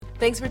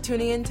Thanks for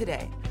tuning in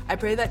today. I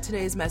pray that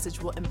today's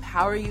message will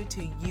empower you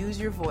to use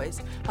your voice,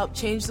 help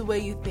change the way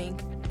you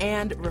think,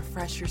 and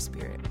refresh your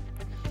spirit.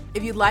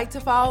 If you'd like to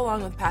follow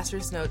along with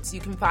Pastor's notes, you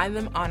can find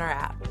them on our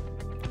app.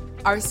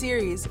 Our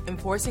series,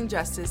 Enforcing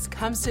Justice,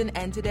 comes to an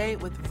end today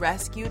with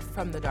Rescued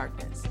from the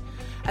Darkness.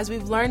 As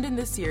we've learned in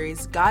this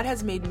series, God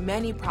has made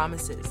many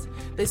promises.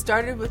 They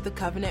started with the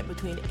covenant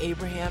between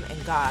Abraham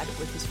and God,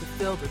 which was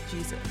fulfilled with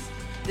Jesus.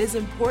 It is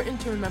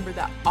important to remember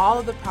that all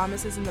of the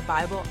promises in the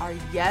Bible are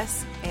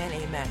yes and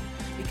amen,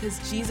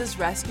 because Jesus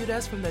rescued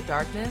us from the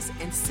darkness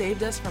and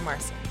saved us from our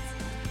sins.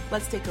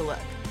 Let's take a look.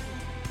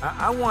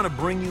 I want to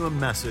bring you a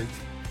message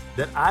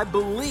that I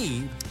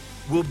believe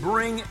will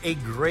bring a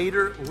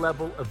greater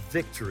level of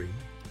victory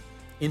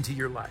into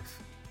your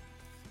life.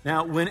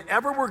 Now,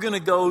 whenever we're going to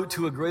go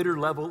to a greater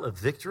level of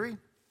victory,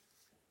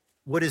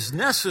 what is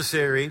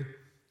necessary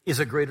is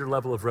a greater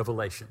level of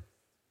revelation.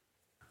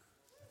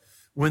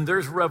 When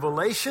there's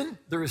revelation,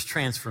 there is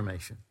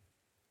transformation.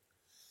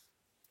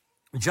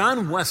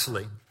 John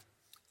Wesley,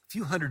 a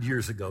few hundred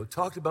years ago,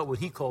 talked about what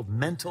he called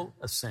mental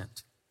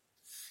assent.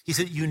 He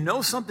said, you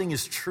know something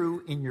is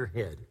true in your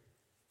head,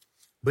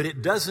 but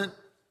it doesn't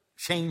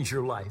change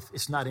your life.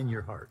 It's not in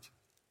your heart.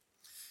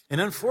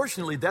 And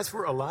unfortunately, that's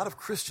where a lot of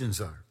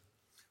Christians are.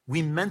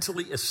 We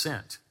mentally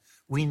assent.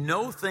 We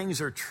know things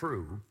are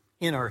true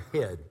in our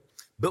head,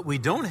 but we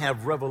don't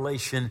have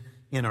revelation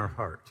in our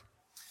heart.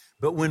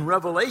 But when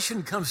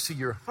revelation comes to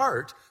your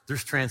heart,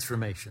 there's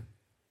transformation.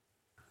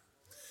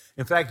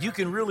 In fact, you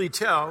can really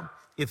tell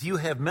if you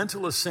have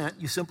mental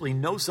assent, you simply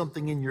know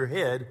something in your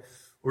head,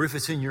 or if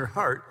it's in your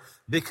heart,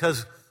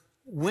 because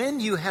when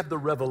you have the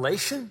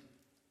revelation,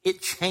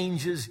 it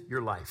changes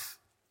your life.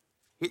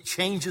 It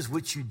changes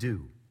what you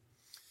do.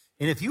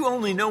 And if you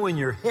only know in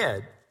your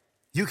head,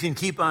 you can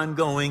keep on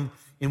going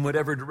in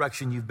whatever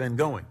direction you've been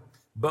going.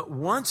 But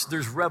once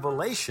there's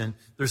revelation,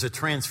 there's a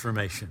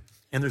transformation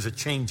and there's a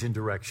change in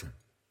direction.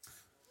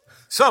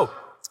 So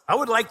I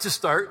would like to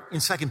start in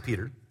 2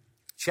 Peter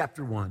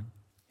chapter 1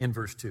 and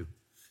verse 2.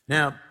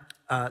 Now,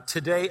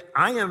 today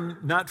I am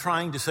not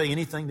trying to say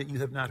anything that you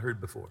have not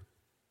heard before,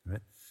 right?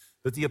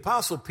 But the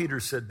Apostle Peter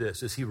said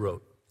this as he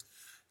wrote.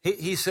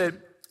 He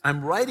said,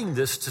 I'm writing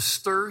this to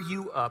stir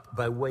you up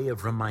by way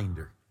of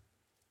reminder.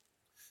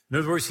 In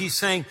other words, he's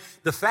saying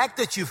the fact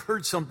that you've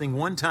heard something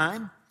one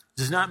time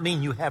does not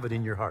mean you have it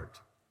in your heart.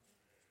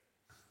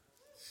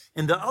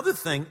 And the other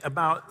thing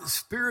about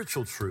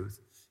spiritual truth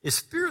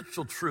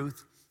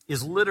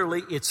is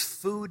literally, it's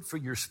food for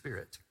your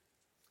spirit.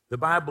 The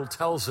Bible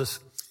tells us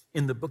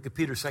in the book of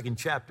Peter, 2nd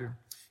chapter,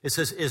 it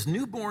says, as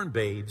newborn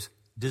babes,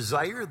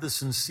 desire the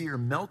sincere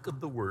milk of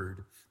the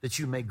word that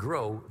you may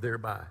grow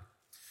thereby.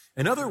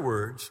 In other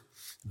words,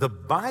 the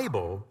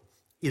Bible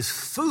is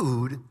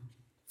food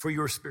for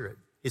your spirit.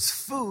 It's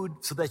food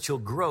so that you'll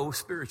grow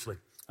spiritually.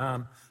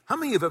 How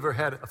many have ever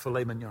had a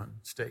filet mignon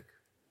steak?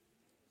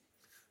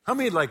 How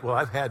many like, well,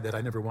 I've had that.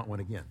 I never want one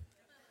again.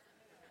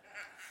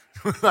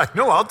 Like,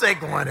 no, I'll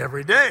take one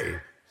every day.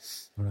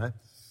 All right?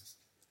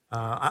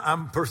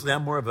 I'm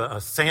more of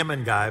a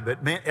salmon guy,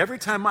 but man, every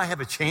time I have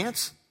a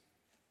chance,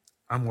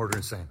 I'm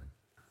ordering salmon.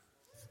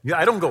 Yeah,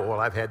 I don't go, well,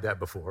 I've had that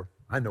before.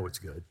 I know it's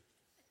good.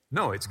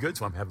 No, it's good,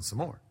 so I'm having some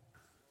more.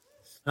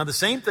 Now, the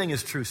same thing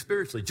is true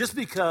spiritually. Just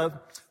because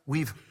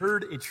we've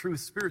heard a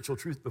spiritual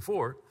truth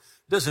before,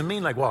 doesn't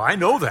mean like, well, I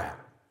know that.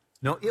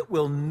 No, it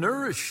will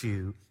nourish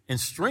you and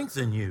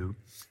strengthen you,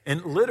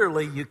 and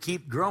literally you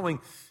keep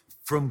growing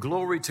from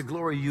glory to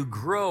glory. You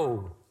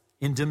grow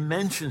in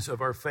dimensions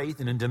of our faith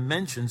and in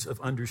dimensions of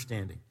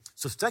understanding.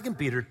 So 2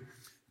 Peter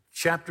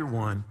chapter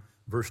 1,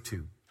 verse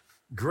 2.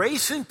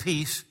 Grace and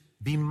peace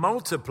be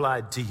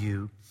multiplied to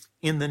you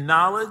in the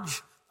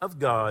knowledge of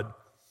God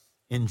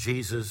in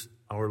Jesus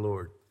our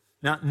Lord.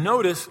 Now,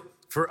 notice,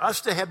 for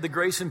us to have the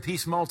grace and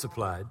peace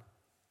multiplied,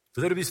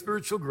 for there to be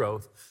spiritual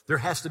growth, there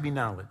has to be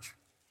knowledge.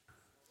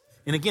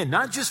 And again,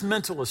 not just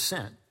mental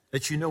assent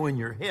that you know in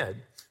your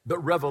head,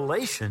 but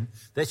revelation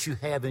that you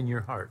have in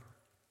your heart.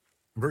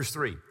 Verse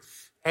 3,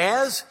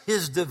 as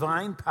his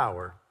divine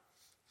power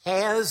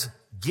has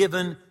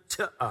given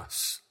to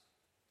us.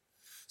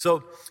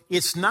 So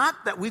it's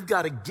not that we've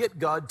got to get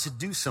God to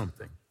do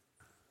something.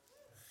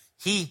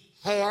 He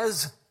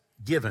has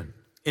given.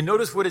 And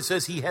notice what it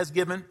says he has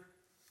given.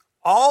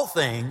 All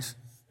things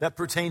that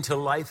pertain to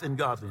life and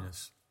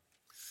godliness.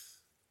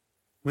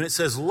 When it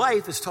says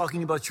life, it's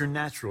talking about your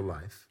natural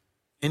life.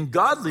 And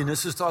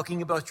godliness is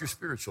talking about your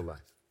spiritual life.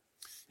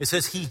 It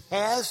says he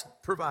has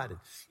provided.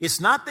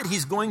 It's not that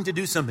he's going to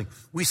do something.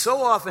 We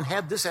so often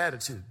have this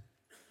attitude.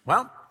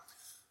 Well,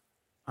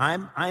 I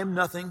am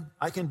nothing.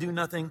 I can do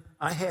nothing.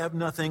 I have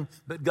nothing.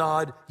 But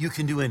God, you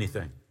can do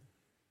anything.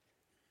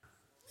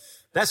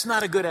 That's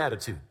not a good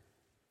attitude.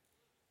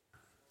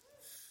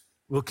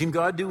 Well, can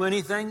God do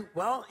anything?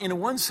 Well, in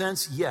one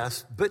sense,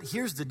 yes. But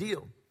here's the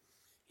deal.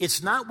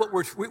 It's not what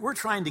we're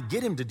trying to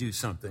get him to do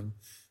something,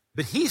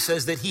 but he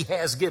says that he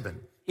has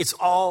given. It's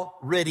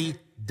already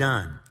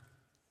done.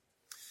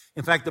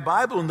 In fact, the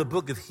Bible in the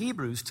book of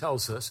Hebrews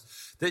tells us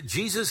that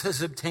Jesus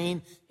has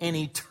obtained an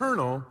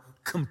eternal,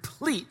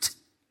 complete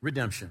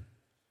redemption.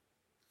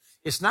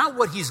 It's not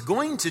what he's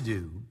going to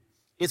do,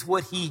 it's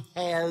what he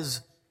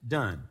has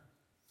done.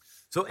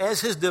 So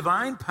as his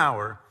divine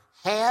power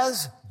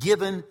has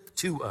given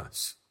to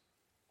us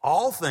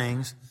all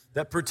things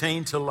that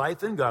pertain to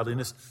life and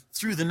godliness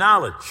through the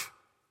knowledge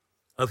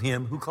of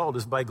him who called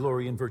us by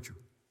glory and virtue,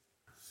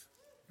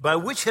 by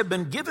which have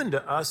been given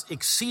to us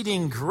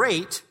exceeding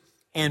great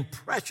and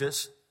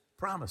precious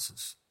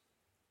promises.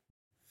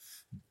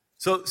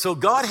 So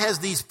God has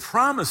these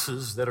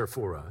promises that are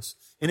for us,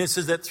 and it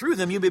says that through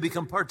them you may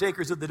become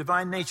partakers of the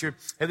divine nature,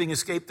 having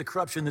escaped the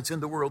corruption that's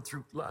in the world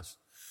through lust.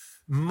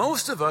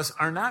 Most of us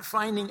are not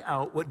finding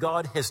out what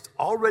God has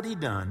already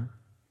done,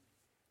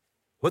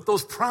 what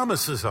those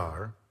promises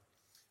are.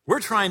 We're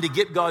trying to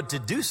get God to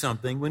do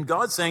something when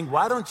God's saying,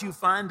 why don't you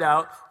find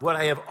out what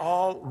I have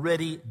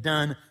already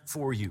done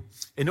for you?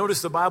 And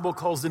notice the Bible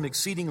calls them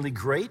exceedingly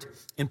great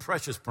and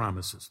precious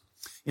promises.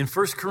 In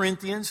 2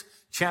 Corinthians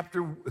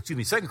chapter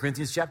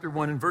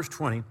 1 and verse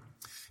 20,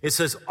 it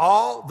says,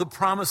 all the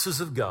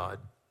promises of God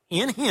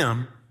in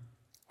him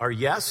are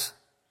yes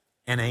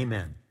and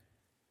amen.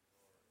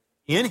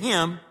 In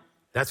him,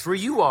 that's where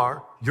you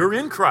are. You're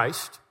in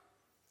Christ,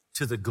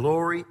 to the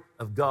glory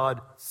of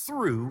God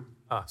through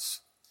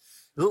us.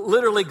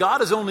 Literally,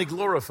 God is only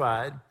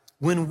glorified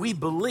when we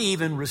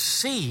believe and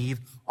receive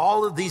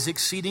all of these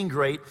exceeding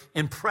great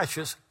and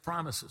precious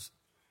promises.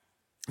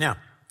 Now,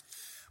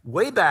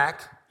 way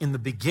back in the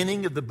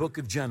beginning of the book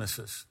of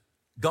Genesis,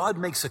 God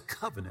makes a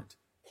covenant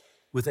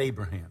with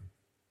Abraham.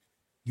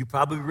 You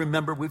probably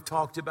remember, we've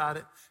talked about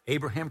it.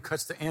 Abraham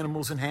cuts the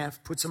animals in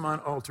half, puts them on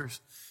altars.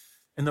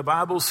 And the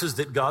Bible says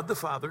that God the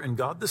Father and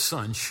God the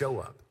Son show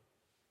up.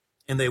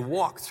 And they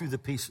walk through the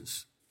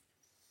pieces.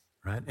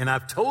 Right? And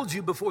I've told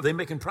you before, they're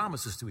making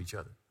promises to each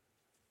other.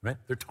 Right?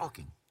 They're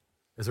talking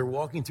as they're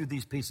walking through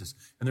these pieces.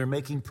 And they're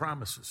making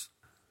promises.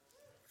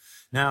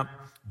 Now,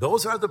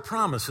 those are the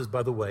promises,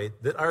 by the way,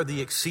 that are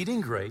the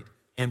exceeding great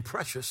and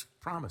precious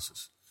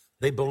promises.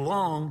 They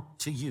belong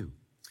to you.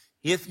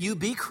 If you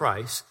be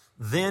Christ,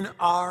 then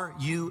are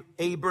you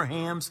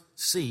Abraham's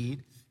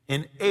seed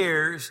and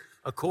heirs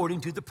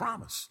according to the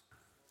promise.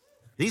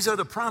 These are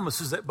the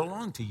promises that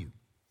belong to you.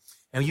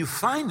 And you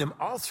find them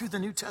all through the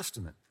New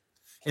Testament.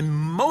 And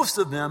most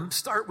of them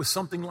start with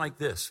something like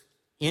this: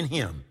 in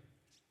him,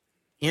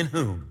 in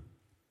whom,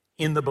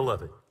 in the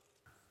beloved.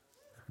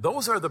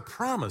 Those are the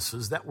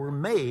promises that were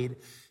made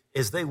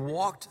as they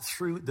walked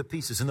through the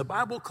pieces. And the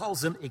Bible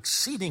calls them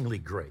exceedingly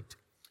great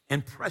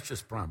and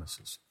precious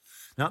promises.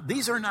 Now,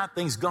 these are not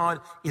things God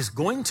is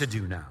going to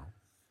do now.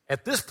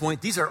 At this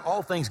point, these are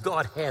all things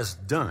God has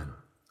done.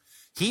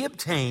 He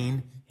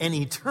obtained an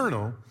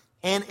eternal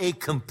and a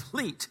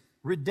complete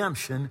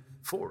redemption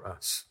for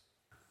us.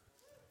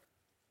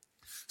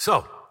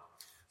 So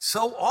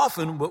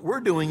often what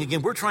we're doing,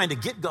 again, we're trying to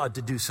get God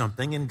to do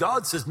something, and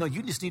God says, no,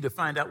 you just need to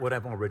find out what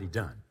I've already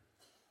done.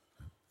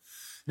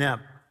 Now,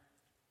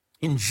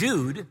 in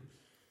Jude,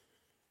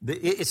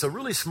 it's a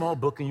really small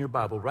book in your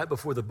Bible, right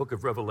before the book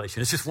of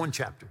Revelation. It's just one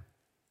chapter.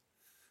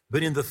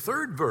 But in the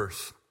 3rd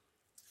verse,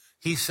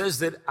 he says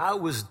that I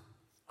was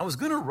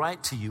going to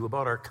write to you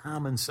about our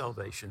common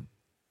salvation,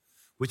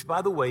 which,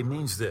 by the way,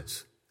 means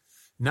this: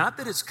 not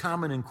that it's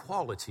common in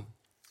quality,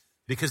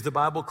 because the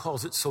Bible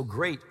calls it so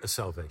great a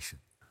salvation,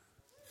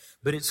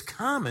 but it's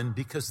common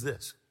because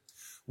this: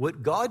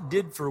 what God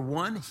did for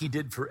one, he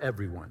did for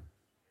everyone.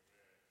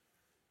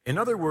 In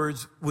other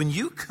words, when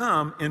you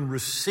come and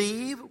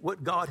receive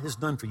what God has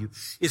done for you,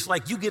 it's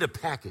like you get a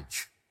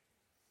package.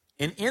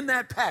 And in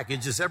that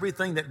package is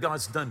everything that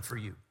God's done for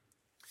you.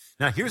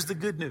 Now, here's the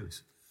good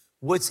news.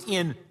 What's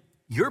in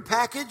your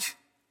package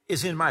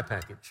is in my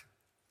package.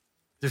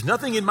 There's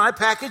nothing in my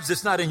package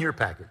that's not in your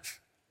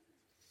package.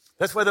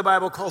 That's why the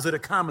Bible calls it a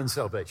common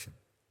salvation.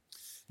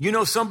 You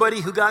know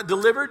somebody who got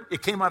delivered?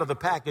 It came out of the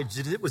package.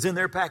 It was in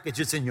their package.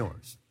 It's in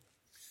yours.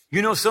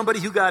 You know somebody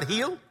who got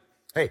healed?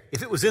 Hey,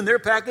 if it was in their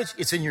package,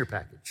 it's in your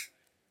package.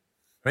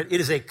 Right?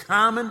 It is a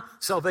common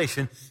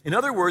salvation. In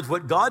other words,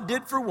 what God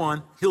did for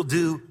one, he'll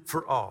do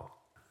for all.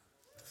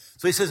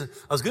 So he says,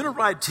 I was going to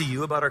write to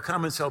you about our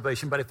common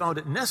salvation, but I found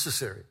it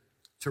necessary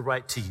to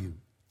write to you,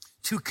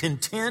 to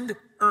contend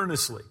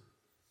earnestly.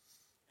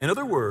 In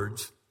other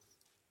words,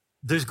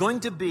 there's going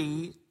to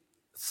be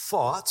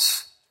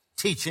thoughts,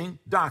 teaching,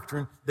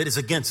 doctrine that is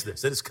against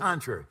this, that is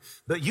contrary.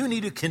 But you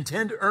need to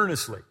contend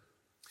earnestly.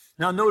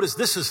 Now notice,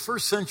 this is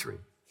 1st century.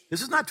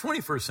 This is not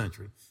 21st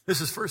century.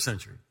 This is 1st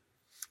century.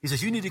 He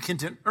says, you need to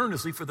contend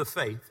earnestly for the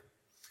faith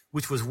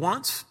which was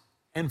once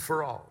and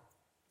for all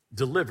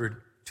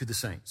delivered to the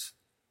saints.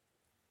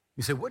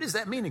 You say, what does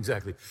that mean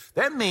exactly?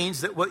 That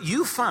means that what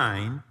you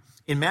find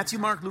in Matthew,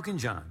 Mark, Luke, and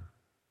John,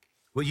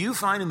 what you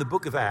find in the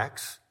book of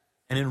Acts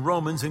and in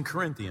Romans and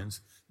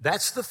Corinthians,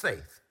 that's the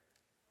faith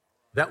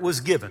that was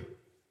given,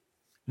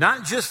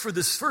 not just for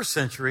this 1st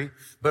century,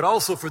 but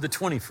also for the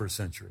 21st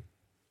century.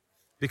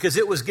 Because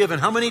it was given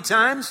how many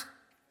times?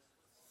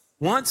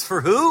 Once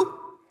for who?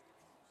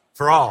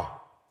 For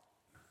all.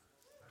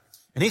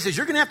 And he says,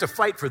 you're going to have to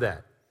fight for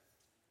that.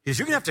 Because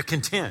you're going to have to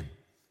contend.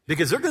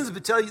 Because they're going to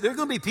tell you, there are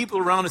going to be people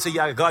around and say,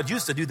 yeah, God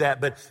used to do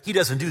that, but he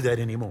doesn't do that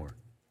anymore.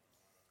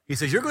 He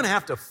says, you're going to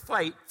have to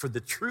fight for the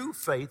true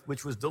faith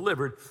which was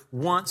delivered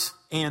once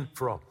and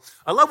for all.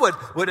 I love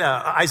what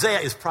Isaiah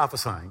is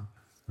prophesying,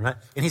 right?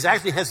 And he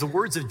actually has the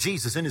words of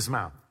Jesus in his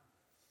mouth.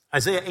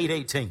 Isaiah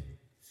 8:18.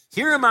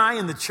 Here am I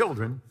and the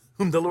children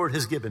whom the Lord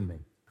has given me.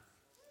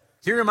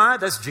 Here am I,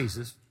 that's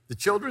Jesus. The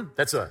children,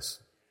 that's us.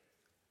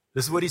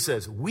 This is what he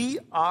says. We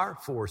are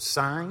for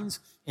signs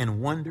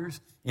and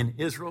wonders in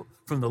Israel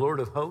from the Lord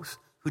of hosts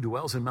who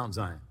dwells in Mount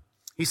Zion.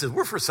 He says,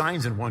 we're for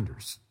signs and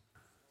wonders.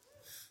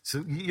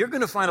 So you're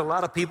going to find a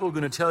lot of people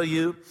going to tell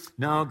you,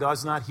 no,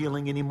 God's not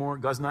healing anymore.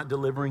 God's not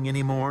delivering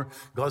anymore.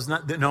 God's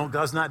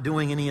not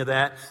doing any of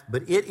that.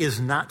 But it is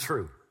not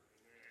true.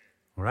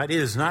 All right? It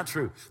is not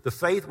true. The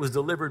faith was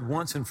delivered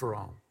once and for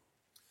all.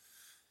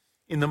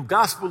 In the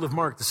Gospel of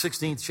Mark, the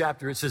 16th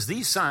chapter, it says,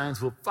 these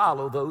signs will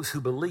follow those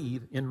who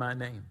believe in my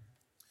name.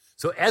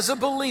 So as a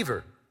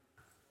believer,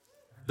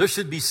 there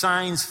should be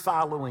signs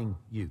following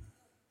you.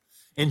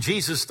 And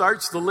Jesus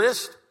starts the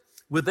list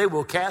with, they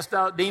will cast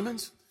out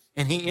demons.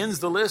 And he ends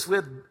the list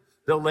with,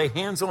 they'll lay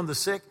hands on the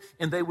sick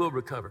and they will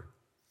recover.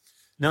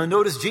 Now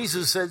notice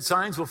Jesus said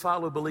signs will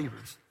follow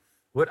believers.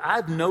 What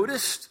I've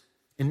noticed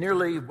in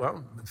nearly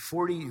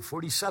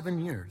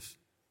 47 years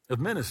of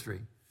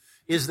ministry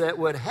is that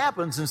what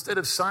happens, instead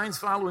of signs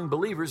following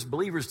believers,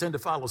 believers tend to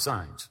follow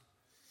signs.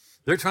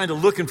 They're trying to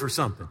looking for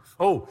something.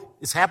 Oh,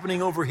 it's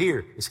happening over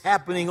here. It's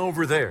happening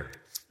over there.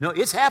 No,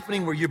 it's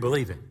happening where you're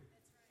believing.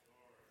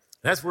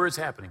 That's where it's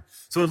happening.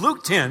 So in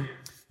Luke 10,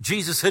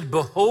 Jesus said,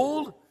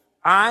 behold,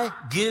 I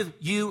give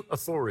you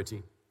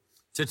authority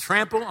to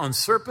trample on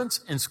serpents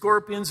and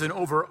scorpions and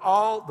over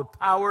all the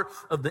power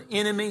of the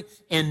enemy,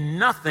 and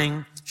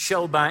nothing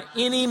shall by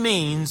any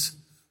means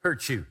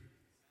hurt you.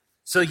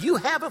 So you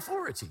have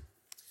authority,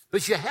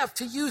 but you have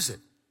to use it.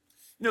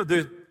 You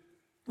know,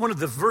 one of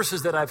the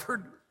verses that I've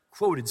heard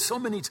quoted so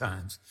many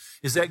times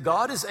is that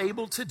God is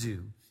able to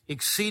do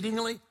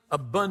exceedingly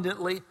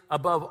abundantly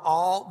above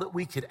all that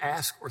we could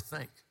ask or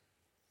think.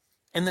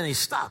 And then he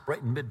stopped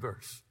right in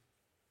mid-verse.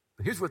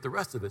 But here's what the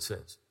rest of it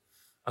says.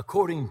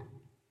 According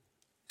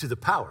to the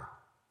power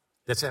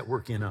that's at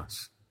work in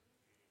us.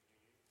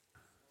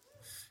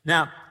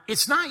 Now,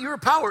 it's not your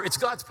power, it's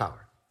God's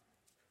power.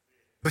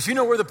 But you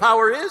know where the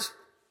power is?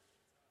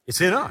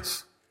 It's in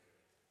us.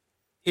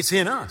 It's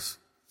in us.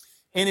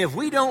 And if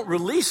we don't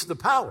release the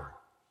power,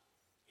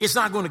 it's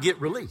not going to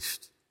get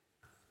released.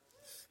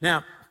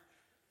 Now,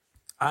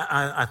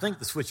 I think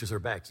the switches are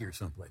back here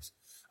someplace.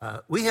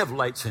 We have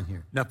lights in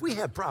here. Now, if we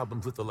have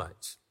problems with the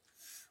lights,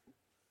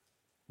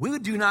 we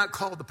do not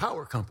call the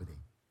power company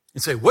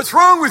and say, what's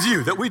wrong with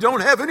you that we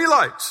don't have any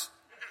lights?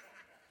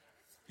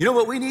 You know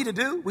what we need to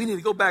do? We need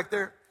to go back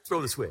there,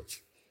 throw the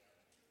switch.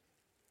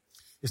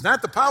 It's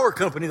not the power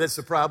company that's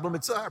the problem,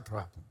 it's our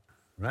problem,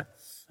 right?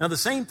 Now, the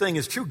same thing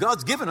is true.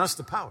 God's given us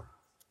the power.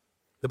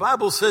 The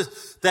Bible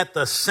says that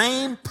the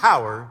same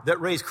power that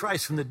raised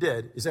Christ from the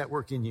dead is at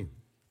work in you.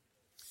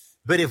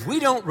 But if we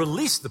don't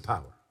release the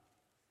power,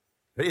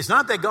 it's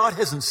not that God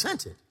hasn't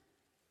sent it.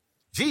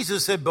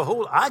 Jesus said,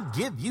 behold, I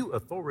give you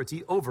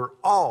authority over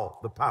all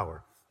the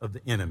power of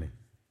the enemy.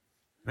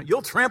 Now,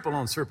 you'll trample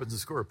on serpents and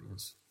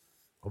scorpions.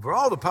 Over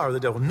all the power of the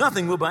devil,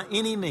 nothing will by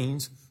any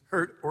means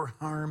hurt or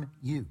harm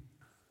you.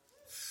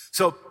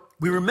 So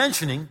we were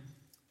mentioning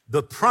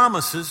the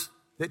promises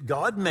that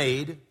God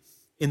made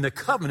in the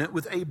covenant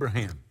with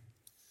Abraham.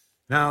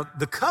 Now,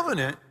 the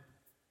covenant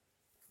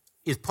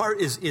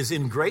is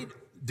in great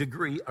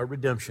degree a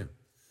redemption.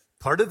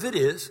 Part of it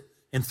is,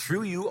 and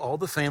through you all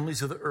the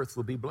families of the earth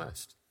will be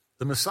blessed.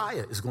 The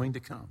Messiah is going to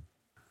come.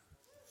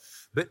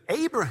 But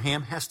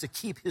Abraham has to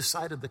keep his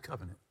side of the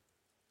covenant.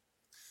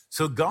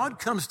 So God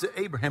comes to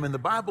Abraham, and the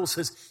Bible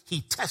says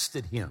he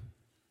tested him.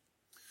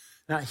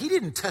 Now, he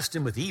didn't test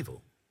him with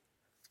evil.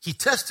 He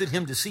tested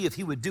him to see if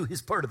he would do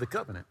his part of the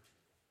covenant.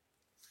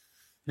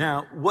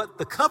 Now, what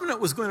the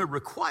covenant was going to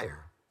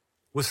require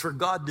was for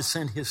God to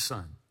send his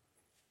son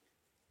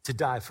to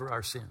die for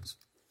our sins.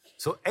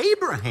 So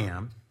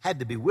Abraham had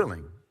to be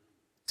willing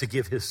to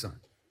give his son.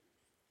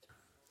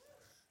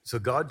 So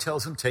God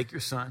tells him, take your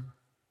son,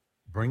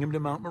 bring him to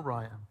Mount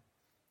Moriah.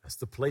 That's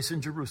the place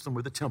in Jerusalem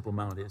where the Temple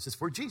Mount is.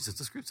 It's where Jesus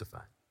is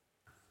crucified.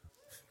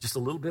 Just a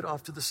little bit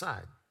off to the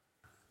side.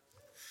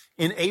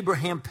 And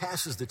Abraham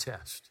passes the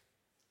test.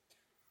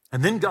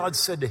 And then God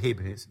said to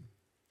Abraham,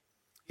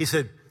 he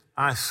said,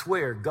 I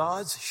swear,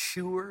 God's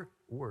sure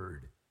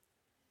word.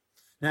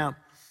 Now,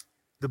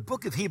 the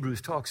book of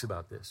Hebrews talks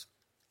about this.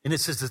 And it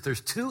says that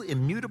there's two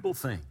immutable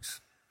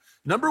things.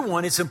 Number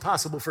one, it's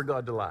impossible for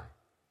God to lie.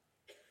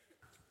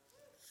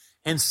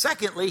 And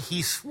secondly,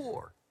 he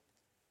swore.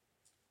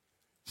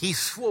 He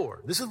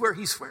swore. This is where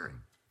he's swearing.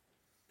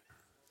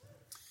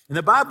 And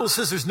the Bible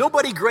says there's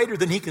nobody greater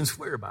than he can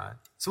swear by,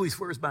 so he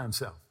swears by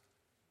himself.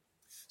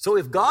 So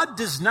if God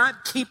does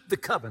not keep the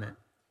covenant,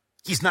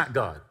 he's not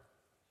God.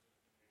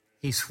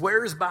 He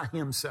swears by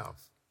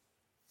himself.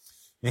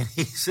 And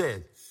he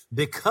said,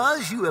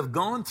 because you have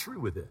gone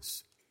through with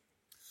this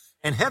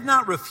and have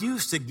not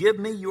refused to give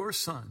me your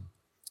son,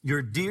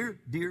 your dear,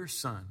 dear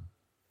son,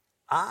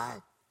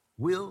 I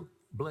will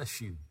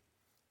bless you.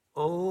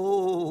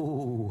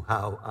 Oh,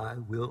 how I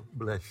will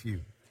bless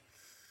you.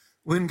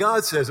 When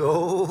God says,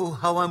 oh,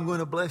 how I'm going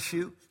to bless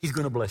you, he's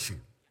going to bless you.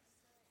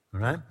 All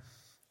right?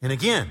 And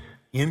again,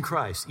 in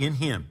Christ, in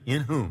him,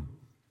 in whom.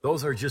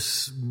 Those are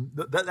just,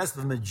 that's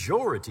the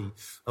majority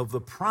of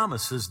the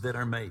promises that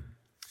are made.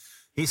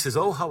 He says,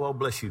 oh, how I'll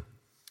bless you.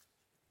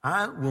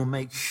 I will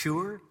make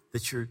sure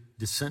that your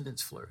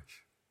descendants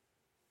flourish.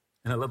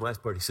 And I love the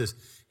last part. He says,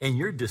 and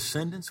your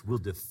descendants will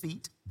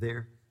defeat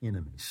their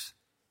enemies.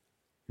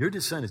 Your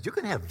descendants, you're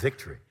going to have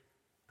victory.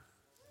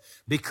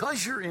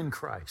 Because you're in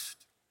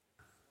Christ,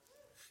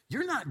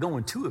 you're not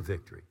going to a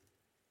victory.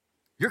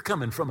 You're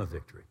coming from a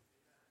victory.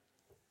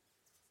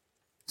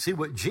 See,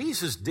 what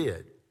Jesus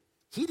did,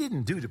 he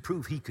didn't do to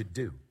prove he could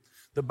do.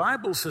 The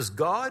Bible says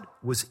God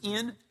was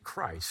in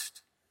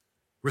Christ,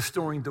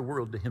 restoring the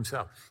world to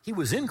himself. He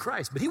was in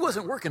Christ, but he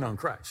wasn't working on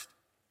Christ.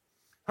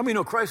 How many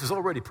know Christ was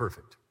already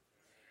perfect?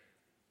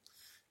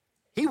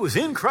 He was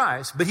in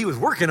Christ, but he was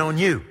working on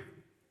you.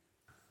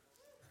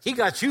 He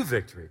got you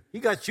victory. He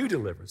got you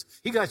deliverance.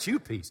 He got you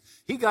peace.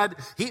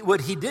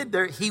 What he did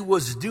there, he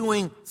was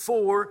doing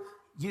for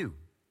you.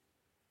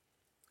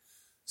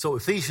 So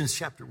Ephesians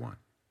chapter 1.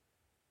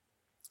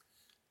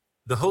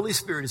 The Holy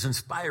Spirit is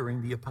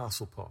inspiring the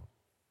Apostle Paul.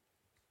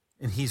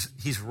 And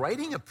he's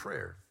writing a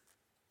prayer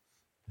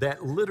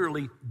that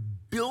literally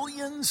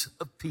billions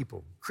of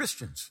people,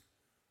 Christians,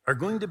 are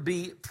going to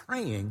be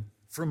praying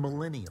for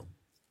millennial.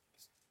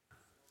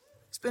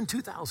 It's been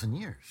 2,000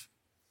 years,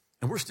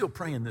 and we're still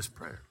praying this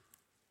prayer.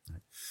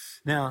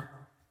 Now,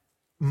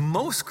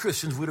 most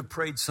Christians would have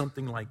prayed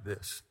something like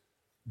this.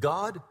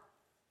 God,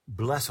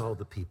 bless all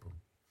the people.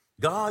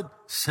 God,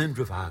 send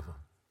revival.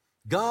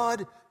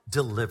 God,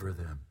 deliver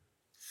them.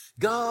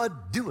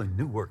 God, do a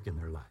new work in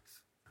their life.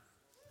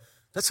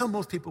 That's how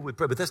most people would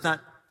pray, but that's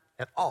not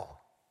at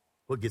all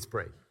what gets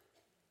prayed.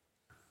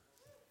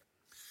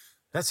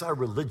 That's our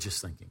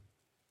religious thinking.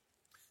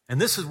 And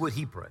this is what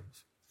he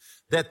prays,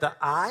 that the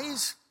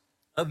eyes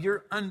of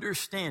your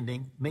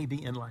understanding may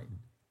be enlightened.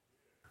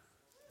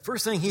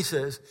 First thing he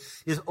says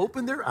is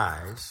open their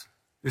eyes,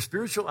 their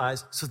spiritual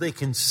eyes, so they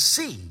can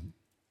see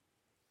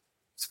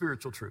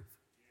spiritual truth.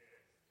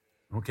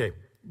 Okay,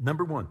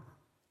 number one,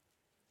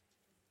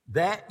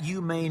 that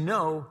you may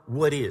know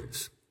what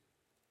is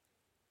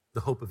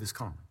the hope of his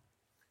calling.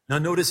 Now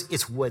notice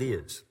it's what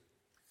is.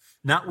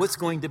 Not what's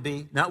going to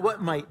be, not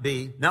what might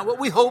be, not what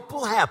we hope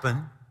will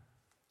happen,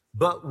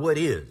 but what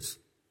is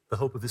the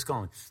hope of his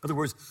calling. In other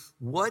words,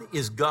 what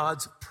is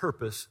God's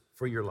purpose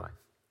for your life?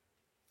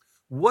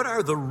 What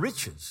are the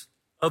riches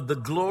of the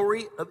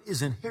glory of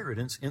his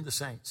inheritance in the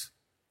saints?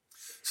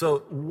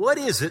 So what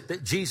is it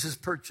that Jesus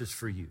purchased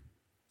for you?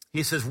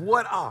 He says,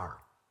 what are?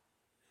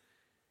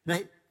 Now,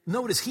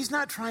 notice he's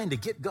not trying to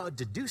get God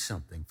to do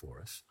something for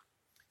us.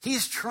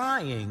 He's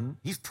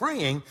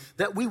praying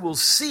that we will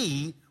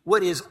see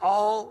what has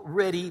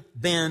already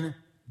been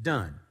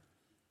done.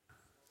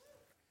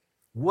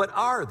 What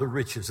are the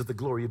riches of the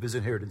glory of his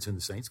inheritance in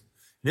the saints?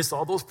 And it's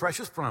all those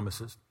precious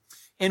promises.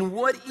 And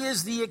what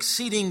is the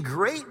exceeding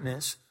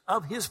greatness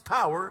of his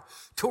power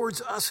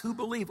towards us who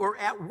believe, or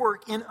at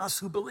work in us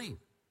who believe?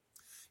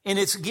 And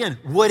it's, again,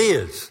 what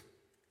is?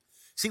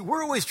 See,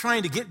 we're always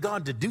trying to get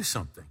God to do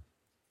something.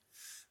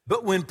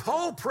 But when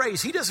Paul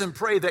prays, he doesn't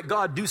pray that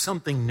God do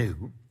something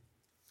new.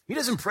 He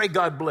doesn't pray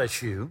God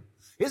bless you.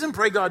 He doesn't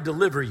pray God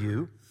deliver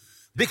you.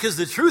 Because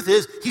the truth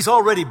is, he's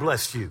already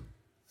blessed you.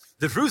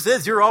 The truth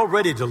is, you're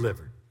already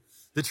delivered.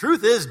 The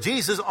truth is,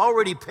 Jesus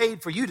already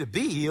paid for you to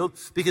be healed,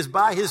 because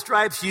by his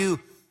stripes you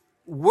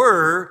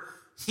were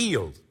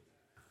healed.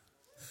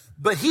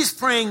 But he's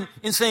praying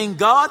and saying,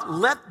 God,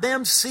 let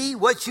them see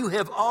what you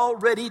have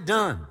already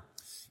done.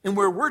 And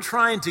where we're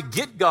trying to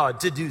get God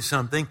to do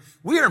something,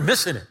 we are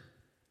missing it,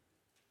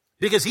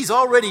 because he's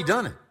already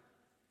done it.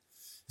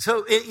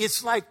 So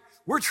it's like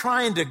we're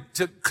trying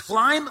to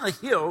climb a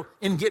hill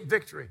and get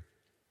victory.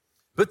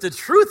 But the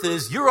truth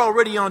is, you're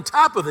already on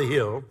top of the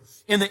hill,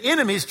 and the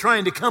enemy's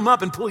trying to come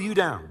up and pull you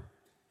down.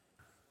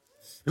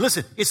 And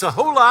listen, it's a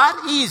whole lot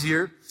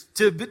easier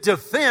to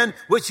defend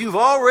what you've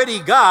already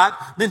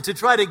got than to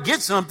try to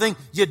get something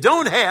you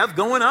don't have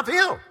going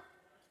uphill.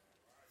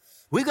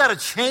 We've got to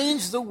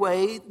change the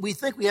way we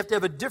think. We have to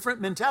have a different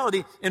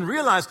mentality and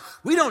realize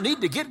we don't need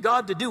to get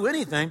God to do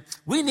anything.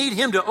 We need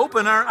him to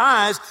open our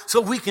eyes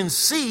so we can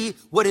see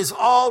what has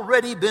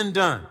already been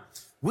done.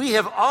 We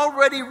have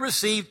already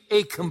received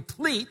a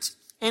complete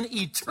and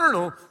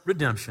eternal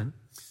redemption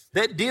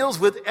that deals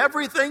with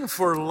everything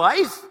for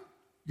life,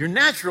 your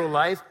natural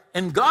life,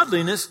 and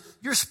godliness,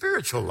 your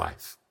spiritual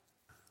life.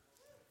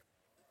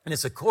 And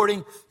it's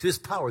according to his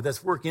power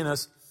that's working in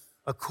us,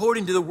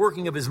 according to the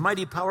working of his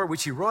mighty power,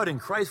 which he wrought in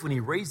Christ when he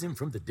raised him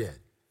from the dead.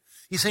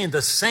 He's saying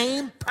the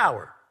same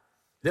power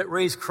that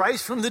raised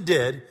Christ from the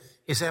dead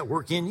is at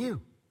work in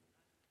you.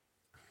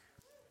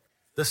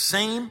 The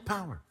same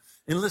power.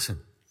 And listen,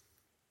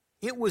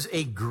 it was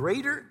a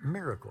greater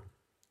miracle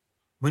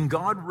when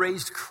God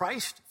raised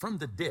Christ from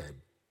the dead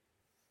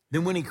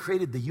than when he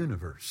created the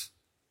universe.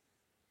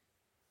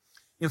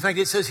 In fact,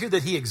 it says here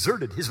that he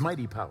exerted his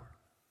mighty power.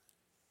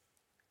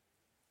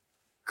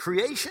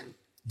 Creation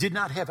did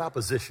not have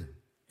opposition,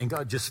 and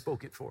God just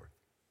spoke it forth.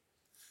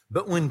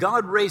 But when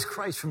God raised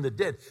Christ from the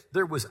dead,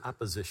 there was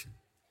opposition.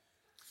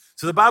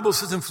 So the Bible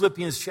says in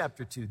Philippians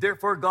chapter 2,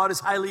 therefore God has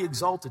highly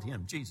exalted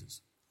him,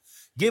 Jesus,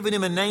 given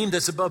him a name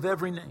that's above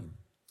every name,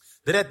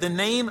 that at the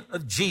name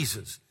of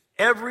Jesus,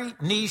 every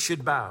knee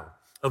should bow,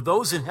 of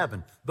those in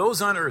heaven,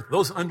 those on earth,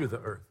 those under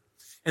the earth,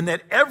 and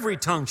that every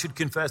tongue should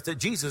confess that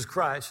Jesus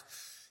Christ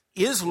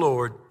is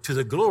Lord to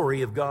the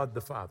glory of God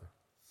the Father.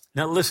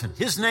 Now listen,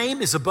 his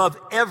name is above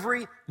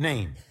every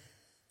name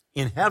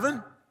in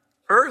heaven,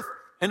 earth,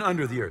 and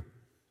under the earth.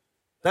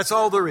 That's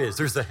all there is.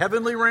 There's the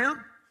heavenly realm,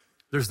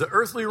 there's the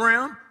earthly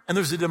realm, and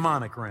there's the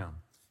demonic realm.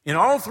 In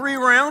all three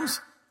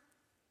realms,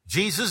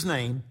 Jesus'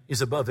 name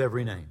is above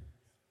every name.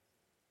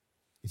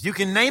 If you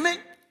can name it,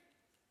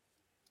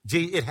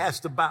 it has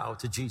to bow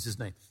to Jesus'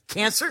 name.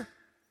 Cancer,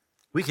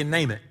 we can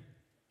name it.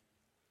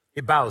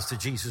 It bows to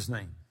Jesus'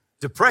 name.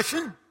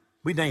 Depression,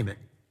 we name it.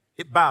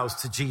 It bows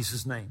to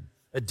Jesus' name.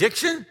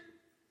 Addiction,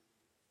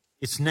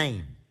 its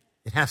name.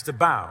 It has to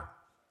bow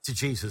to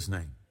Jesus'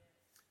 name.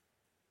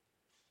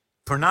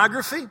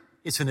 Pornography,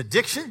 it's an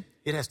addiction.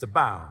 It has to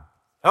bow.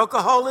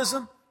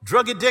 Alcoholism,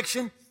 drug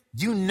addiction,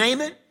 you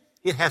name it,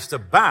 it has to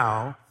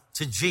bow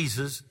to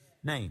Jesus'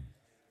 name.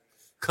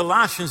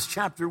 Colossians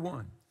chapter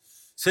 1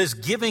 says,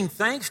 giving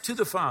thanks to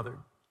the Father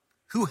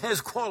who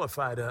has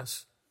qualified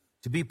us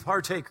to be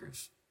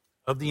partakers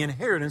of the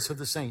inheritance of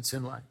the saints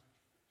in light.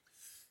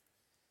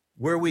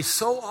 Where we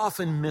so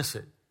often miss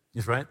it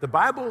is, right, the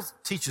Bible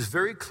teaches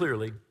very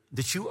clearly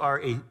that you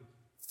are a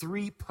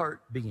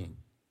three-part being.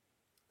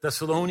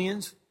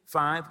 Thessalonians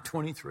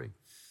 5:23.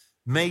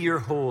 May your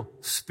whole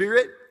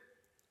spirit,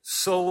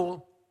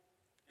 soul,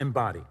 and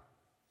body.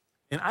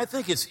 And I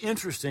think it's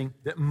interesting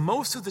that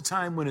most of the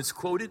time when it's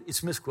quoted,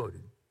 it's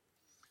misquoted.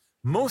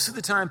 Most of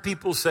the time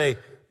people say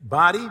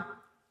body,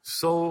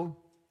 soul,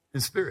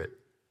 and spirit.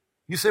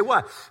 You say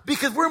why?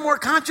 Because we're more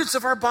conscious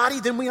of our body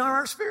than we are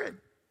our spirit.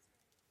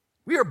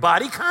 We are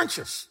body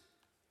conscious.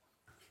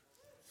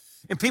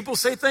 And people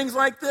say things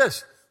like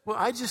this. Well,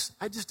 I just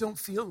don't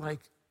feel like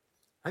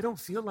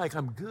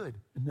I'm good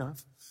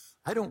enough.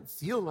 I don't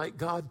feel like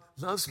God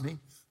loves me.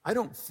 I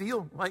don't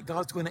feel like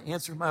God's going to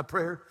answer my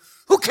prayer.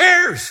 Who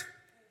cares?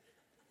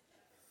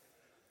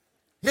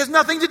 It has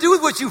nothing to do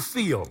with what you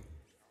feel.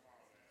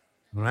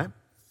 All right?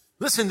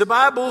 Listen, the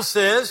Bible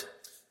says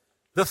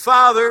the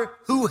Father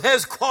who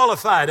has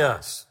qualified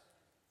us.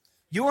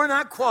 You are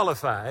not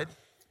qualified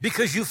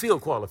because you feel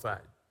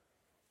qualified.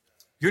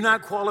 You're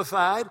not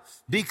qualified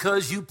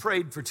because you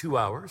prayed for 2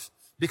 hours,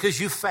 because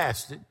you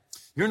fasted.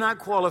 You're not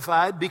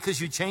qualified because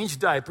you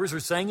changed diapers or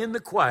sang in the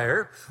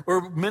choir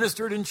or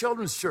ministered in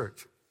children's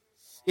church.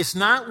 It's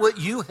not what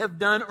you have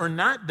done or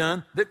not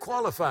done that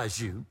qualifies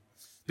you,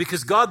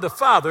 because God the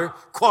Father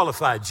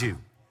qualified you.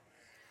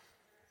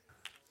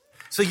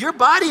 So your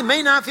body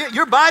may not feel,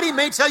 your body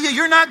may tell you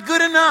you're not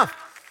good enough,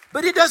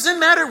 but it doesn't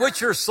matter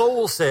what your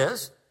soul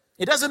says.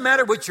 It doesn't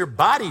matter what your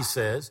body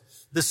says.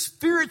 The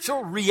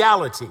spiritual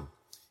reality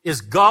is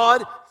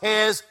God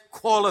has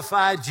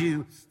qualified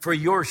you for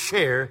your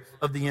share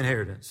of the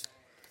inheritance.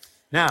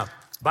 Now,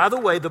 by the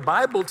way, the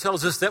Bible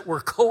tells us that we're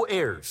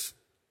co-heirs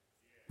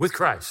with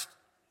Christ.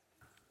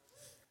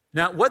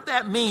 Now, what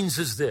that means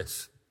is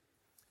this.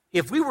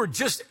 If we were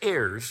just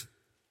heirs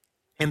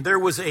and there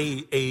was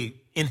a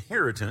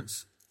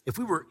inheritance, if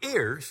we were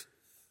heirs,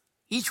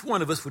 each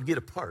one of us would get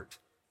a part.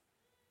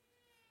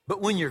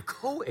 But when you're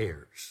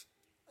co-heirs,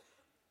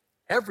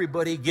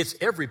 everybody gets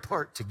every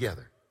part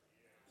together.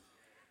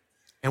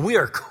 And we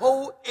are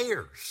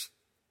co-heirs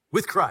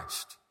with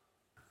Christ.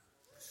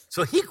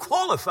 So he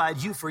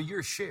qualified you for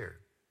your share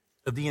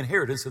of the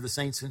inheritance of the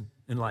saints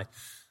in light.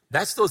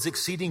 That's those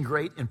exceeding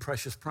great and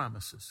precious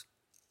promises.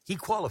 He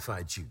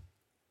qualified you.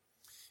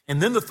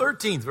 And then the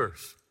 13th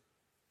verse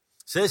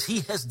says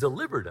he has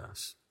delivered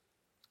us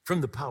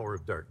from the power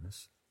of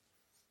darkness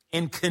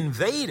and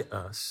conveyed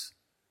us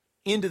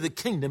into the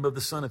kingdom of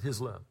the Son of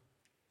his love.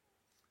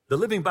 The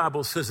Living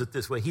Bible says it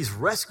this way. He's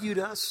rescued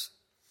us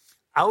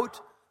out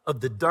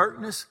of the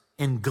darkness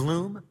and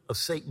gloom of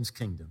Satan's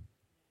kingdom.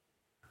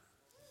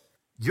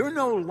 You're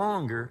no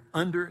longer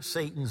under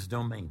Satan's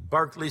domain.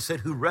 Barclay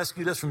said, who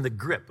rescued us from the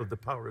grip of the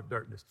power of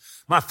darkness.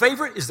 My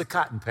favorite is the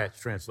Cotton Patch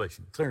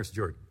translation, Clarence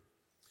Jordan.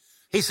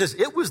 He says,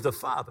 it was the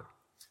Father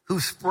who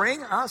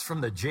sprang us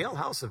from the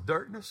jailhouse of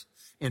darkness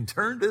and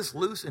turned us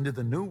loose into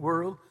the new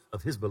world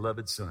of his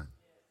beloved Son.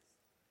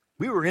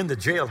 We were in the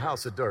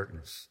jailhouse of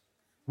darkness.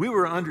 We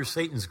were under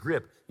Satan's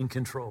grip and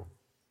control.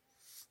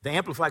 The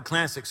Amplified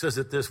Classic says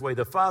it this way.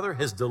 The Father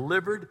has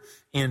delivered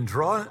and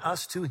drawn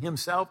us to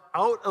himself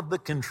out of the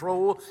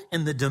control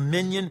and the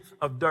dominion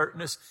of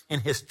darkness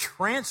and has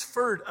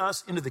transferred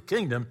us into the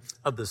kingdom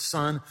of the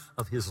Son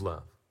of his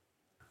love.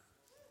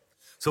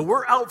 So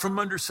we're out from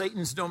under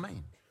Satan's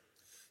domain.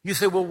 You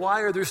say, well, why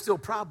are there still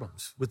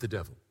problems with the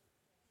devil?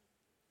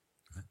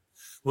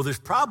 Well, there's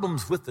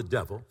problems with the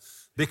devil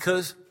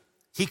because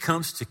he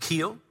comes to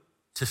kill,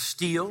 to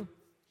steal,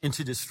 and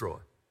to destroy.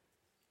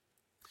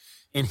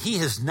 And he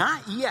has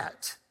not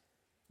yet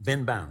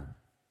been bound.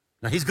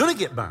 Now, he's going to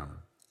get bound,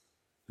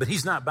 but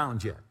he's not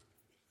bound yet.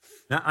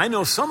 Now, I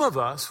know some of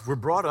us were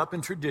brought up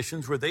in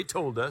traditions where they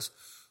told us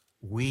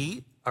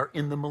we are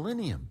in the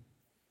millennium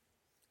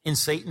and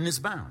Satan is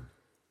bound.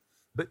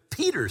 But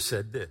Peter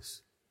said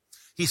this.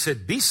 He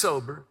said, be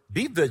sober,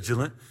 be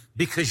vigilant,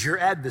 because your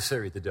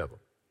adversary, the devil,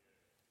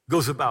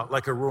 goes about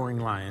like a roaring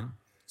lion,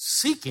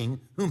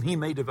 seeking whom he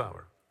may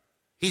devour.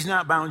 He's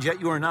not bound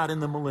yet. You are not in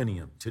the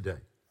millennium today.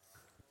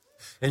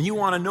 And you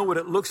want to know what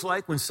it looks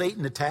like when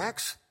Satan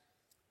attacks?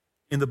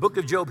 In the book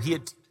of Job,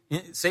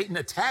 Satan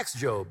attacks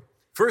Job.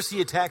 First,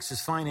 he attacks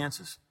his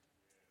finances.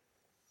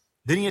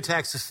 Then he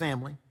attacks his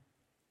family.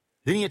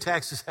 Then he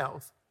attacks his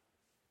health.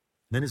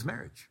 Then his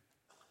marriage.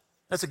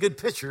 That's a good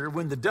picture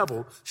when the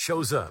devil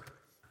shows up.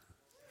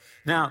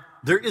 Now,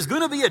 there is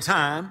going to be a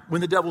time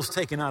when the devil's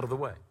taken out of the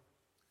way.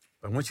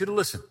 But I want you to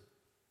listen.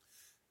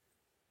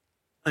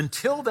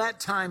 Until that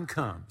time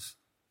comes,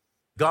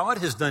 God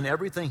has done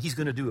everything he's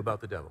going to do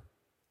about the devil.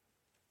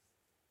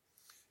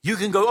 You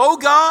can go, oh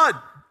God,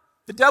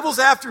 the devil's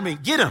after me.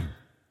 Get him.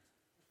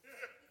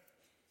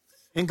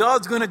 And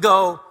God's going to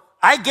go,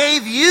 I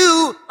gave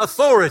you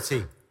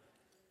authority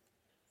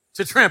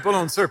to trample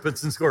on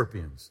serpents and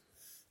scorpions.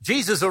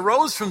 Jesus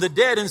arose from the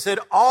dead and said,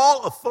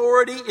 all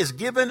authority is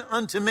given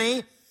unto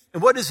me.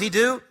 And what does he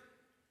do?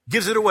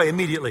 Gives it away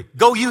immediately.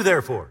 Go you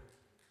therefore.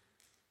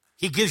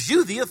 He gives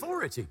you the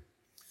authority.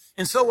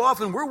 And so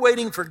often we're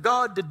waiting for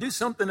God to do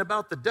something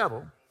about the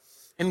devil.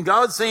 And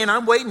God's saying,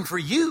 I'm waiting for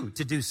you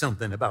to do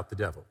something about the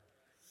devil.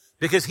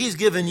 Because he's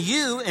given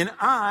you and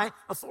I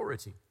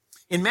authority.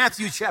 In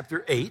Matthew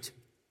chapter 8,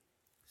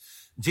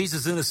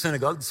 Jesus in the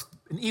synagogue,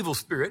 an evil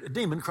spirit, a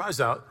demon, cries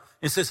out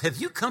and says, have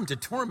you come to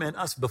torment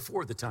us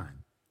before the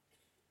time?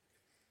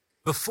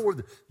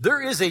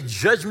 There is a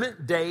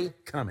judgment day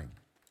coming.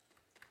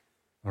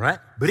 All right?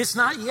 But it's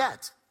not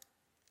yet.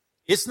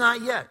 It's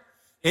not yet.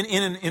 And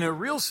in a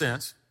real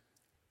sense,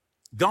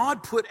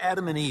 God put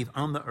Adam and Eve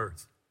on the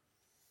earth.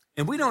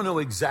 And we don't know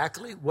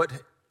exactly what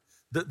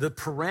the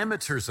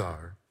parameters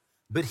are,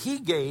 but he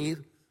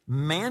gave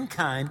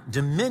mankind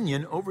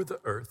dominion over the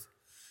earth.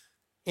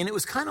 And it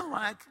was kind of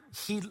like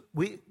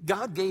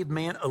God gave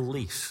man a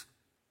lease.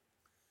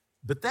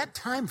 But that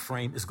time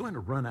frame is going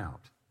to run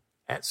out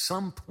at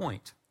some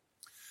point.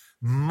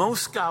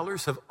 Most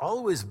scholars have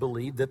always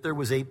believed that there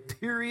was a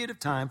period of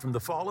time from the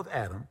fall of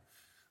Adam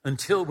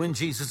until when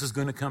Jesus is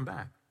going to come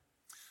back.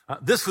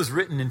 This was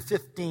written in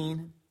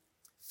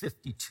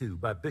 1552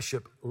 by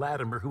Bishop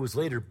Latimer, who was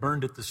later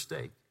burned at the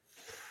stake.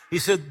 He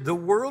said, the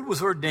world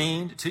was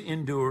ordained to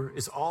endure,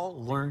 as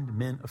all learned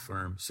men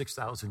affirm,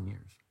 6,000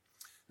 years.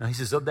 Now, he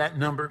says, of that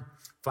number,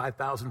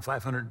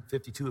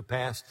 5,552 have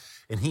passed,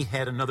 and he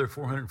had another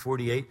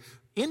 448,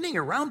 ending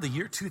around the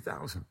year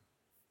 2000.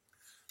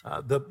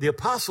 The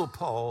Apostle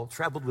Paul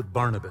traveled with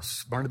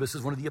Barnabas. Barnabas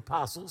is one of the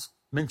apostles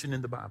mentioned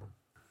in the Bible.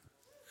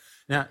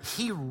 Now,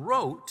 he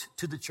wrote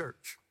to the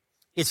church.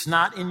 It's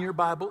not in your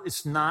Bible.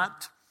 It's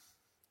not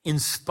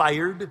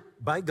inspired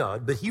by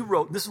God, but he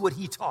wrote, this is what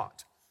he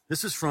taught.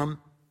 This is from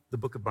the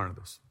book of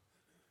Barnabas.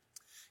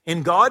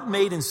 And God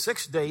made in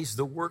 6 days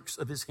the works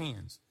of his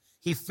hands.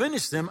 He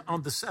finished them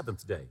on the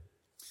seventh day.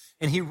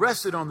 And he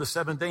rested on the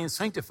seventh day and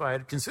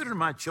sanctified. Consider,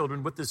 my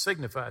children, what this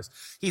signifies.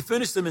 He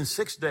finished them in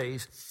 6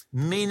 days.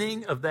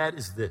 Meaning of that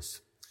is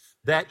this,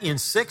 that in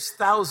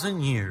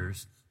 6,000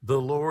 years, the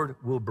Lord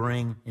will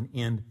bring an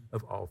end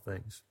of all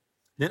things.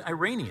 Then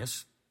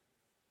Irenaeus,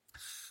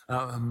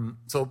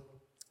 so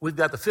we've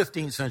got the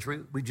 15th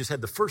century. We just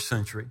had the first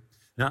century.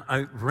 Now,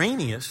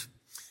 Irenaeus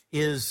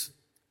is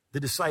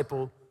the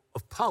disciple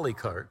of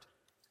Polycarp,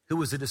 who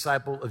was the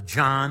disciple of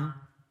John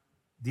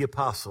the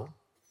Apostle,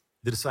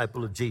 the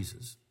disciple of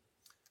Jesus.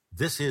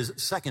 This is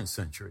 2nd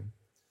century.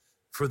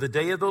 For the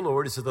day of the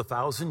Lord is of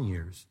 1,000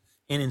 years,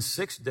 and in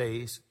 6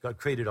 days God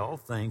created all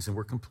things and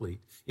were complete.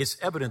 It's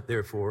evident,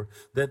 therefore,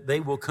 that they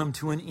will come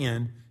to an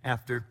end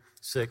after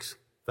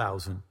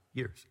 6,000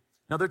 years.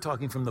 Now, they're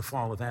talking from the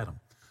fall of Adam.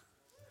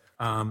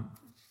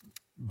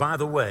 By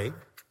the way,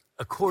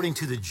 according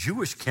to the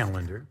Jewish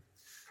calendar,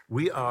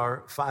 we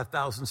are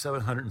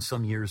 5,700 and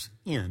some years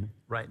in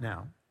right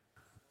now.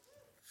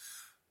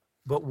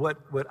 But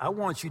what I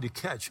want you to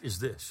catch is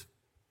this,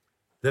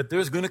 that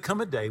there's going to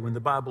come a day when the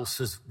Bible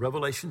says,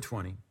 Revelation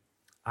 20,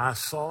 I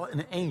saw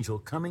an angel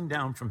coming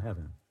down from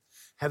heaven,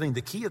 having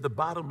the key of the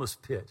bottomless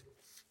pit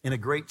and a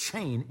great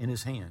chain in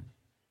his hand.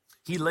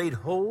 He laid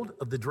hold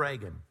of the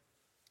dragon,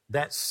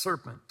 that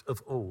serpent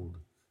of old,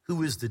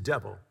 who is the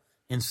devil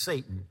and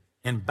Satan,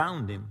 and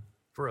bound him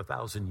for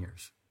 1,000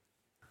 years.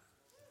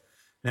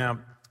 Now,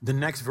 the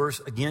next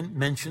verse again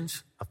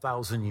mentions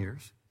 1,000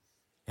 years.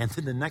 And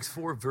then the next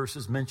 4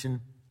 verses mention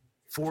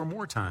 4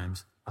 more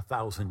times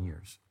 1,000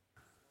 years.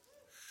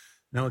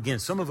 Now, again,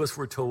 some of us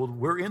were told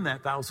we're in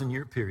that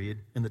 1,000-year period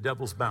and the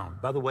devil's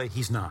bound. By the way,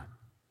 he's not.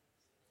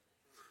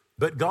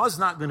 But God's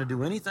not going to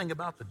do anything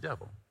about the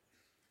devil.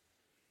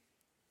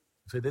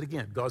 I'll say that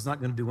again. God's not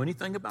going to do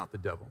anything about the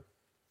devil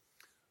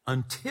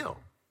until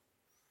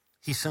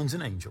he sends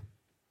an angel.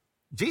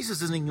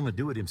 Jesus isn't even going to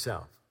do it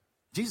himself.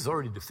 Jesus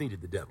already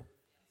defeated the devil.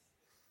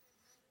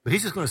 But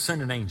he's just going to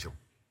send an angel.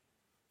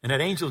 And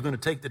that angel is going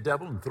to take the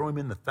devil and throw him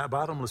in the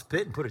bottomless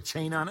pit and put a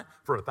chain on it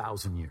for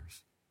 1,000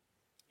 years.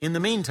 In the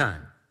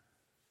meantime,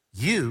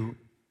 you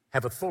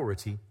have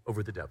authority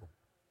over the devil.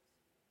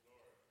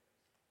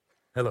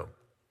 Hello.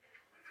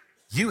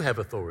 You have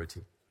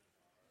authority.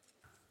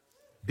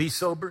 Be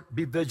sober,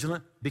 be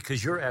vigilant,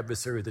 because your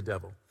adversary, the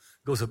devil,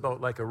 goes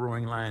about like a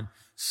roaring lion,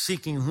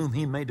 seeking whom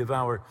he may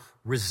devour.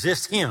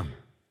 Resist him,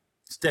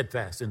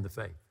 steadfast in the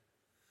faith.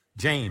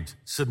 James,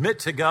 submit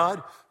to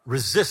God,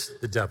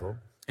 resist the devil,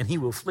 and he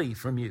will flee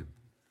from you.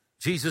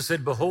 Jesus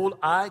said, behold,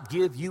 I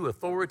give you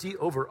authority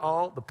over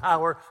all the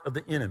power of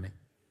the enemy.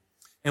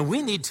 And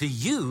we need to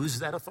use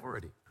that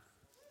authority.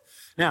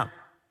 Now,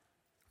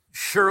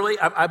 surely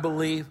I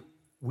believe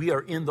we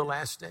are in the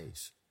last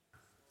days.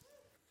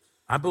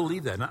 I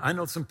believe that. And I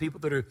know some people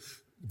that are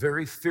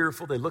very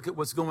fearful. They look at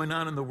what's going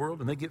on in the world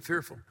and they get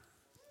fearful.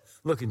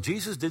 Look, and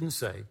Jesus didn't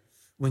say,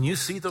 when you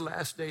see the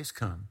last days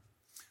come,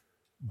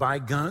 buy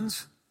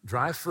guns,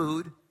 dried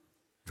food,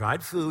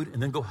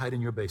 and then go hide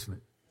in your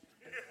basement.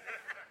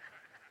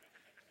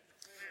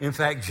 In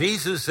fact,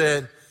 Jesus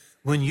said,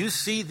 when you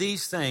see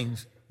these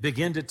things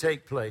begin to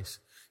take place,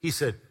 he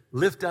said,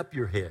 lift up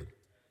your head,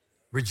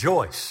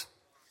 rejoice,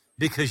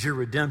 because your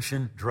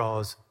redemption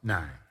draws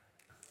nigh.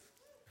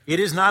 It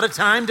is not a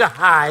time to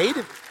hide,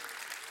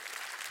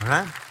 all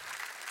right?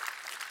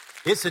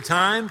 It's a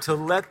time to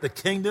let the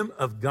kingdom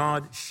of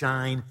God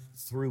shine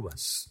through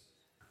us.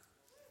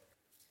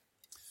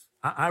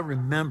 I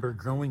remember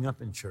growing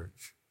up in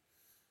church,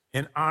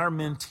 and our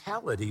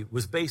mentality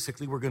was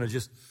basically,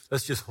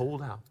 let's just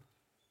hold out.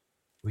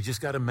 We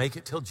just got to make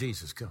it till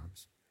Jesus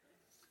comes.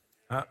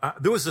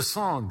 There was a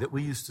song that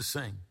we used to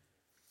sing,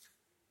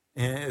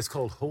 and it's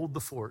called Hold the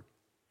Fort.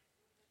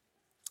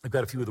 I've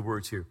got a few of the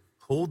words here.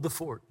 Hold the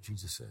fort,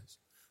 Jesus says,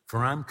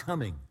 for I'm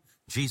coming.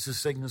 Jesus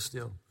signals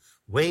still.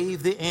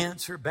 Wave the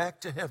answer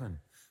back to heaven.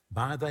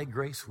 By thy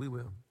grace we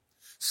will.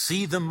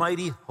 See the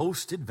mighty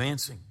host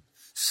advancing.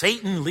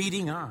 Satan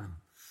leading on.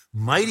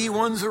 Mighty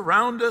ones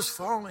around us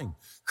falling.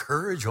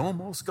 Courage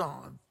almost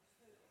gone.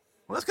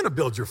 Well, that's going to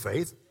build your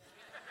faith.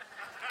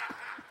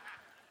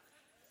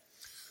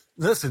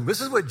 Listen,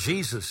 this is what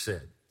Jesus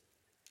said.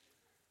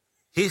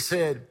 He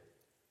said,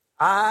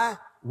 I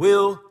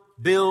will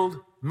build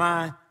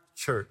my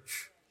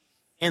church,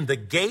 and the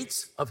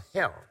gates of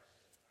hell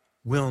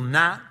will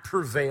not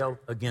prevail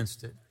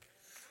against it.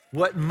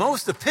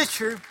 The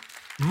picture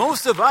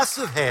most of us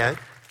have had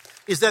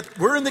is that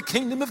we're in the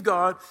kingdom of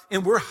God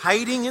and we're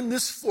hiding in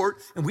this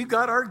fort and we've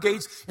got our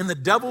gates and the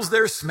devil's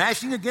there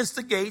smashing against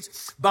the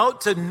gates,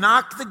 about to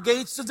knock the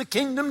gates of the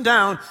kingdom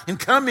down and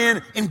come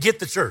in and get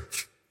the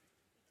church.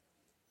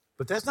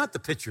 But that's not the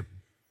picture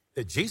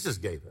that Jesus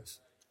gave us.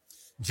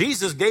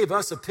 Jesus gave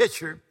us a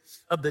picture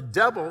of the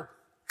devil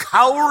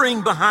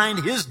cowering behind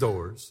his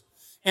doors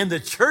and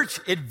the church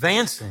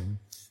advancing,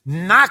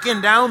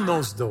 knocking down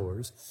those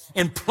doors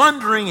and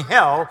plundering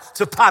hell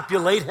to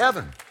populate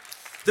heaven.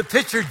 The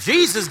picture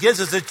Jesus gives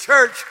is a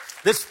church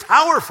that's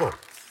powerful,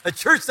 a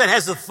church that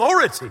has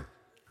authority.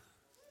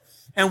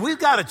 And we've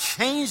got to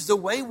change the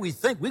way we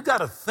think. We've got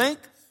to think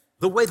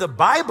the way the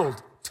Bible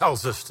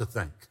tells us to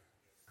think.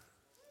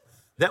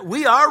 That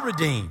we are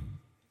redeemed,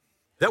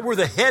 that we're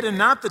the head and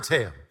not the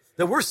tail,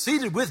 that we're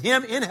seated with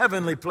him in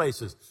heavenly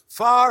places,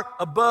 far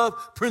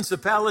above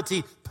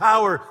principality,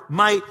 power,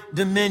 might,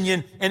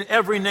 dominion, and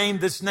every name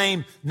that's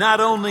named, not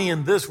only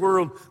in this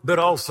world, but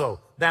also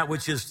that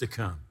which is to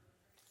come.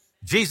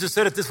 Jesus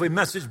said it this way,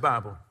 Message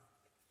Bible.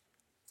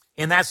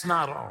 And that's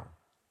not all.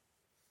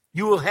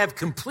 You will have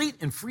complete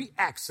and free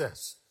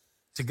access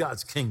to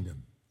God's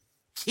kingdom.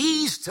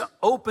 Keys to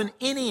open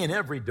any and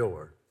every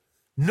door.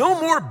 No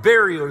more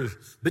barriers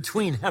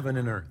between heaven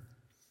and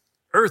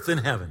earth and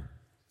heaven.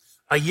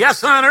 A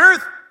yes on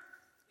earth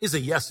is a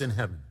yes in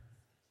heaven.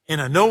 And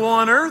a no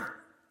on earth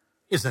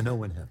is a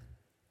no in heaven.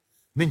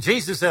 I mean,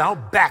 Jesus said, I'll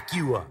back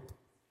you up.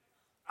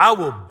 I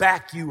will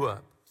back you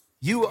up.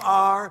 You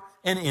are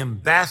an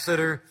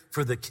ambassador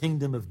for the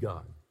kingdom of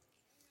God.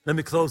 Let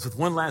me close with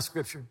one last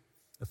scripture.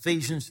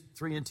 Ephesians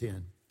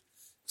 3:10.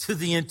 To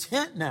the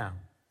intent now,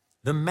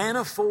 the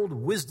manifold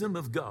wisdom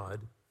of God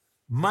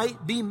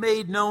might be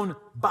made known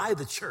by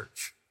the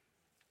church.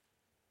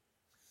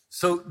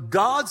 So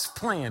God's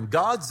plan,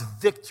 God's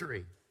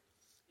victory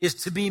is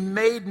to be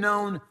made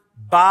known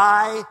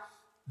by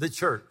the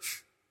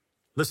church.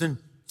 Listen,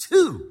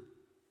 two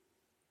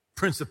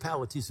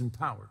principalities and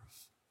powers,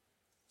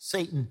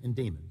 Satan and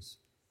demons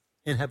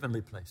in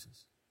heavenly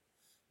places.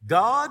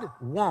 God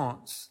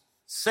wants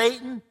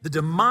Satan, the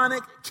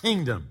demonic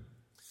kingdom,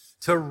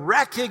 to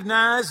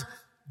recognize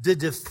the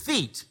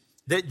defeat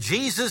that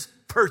Jesus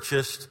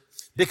purchased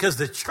because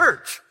the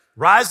church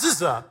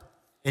rises up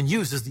and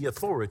uses the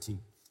authority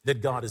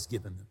that God has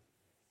given them.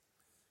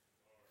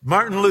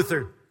 Martin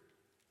Luther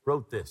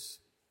wrote this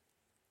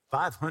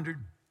 500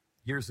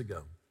 years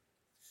ago.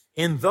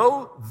 And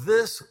though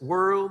this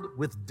world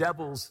with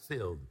devils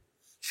filled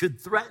should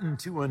threaten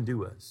to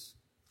undo us,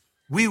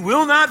 we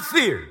will not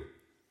fear,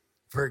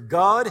 for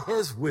God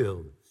has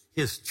willed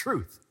his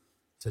truth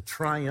to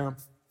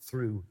triumph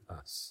through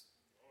us.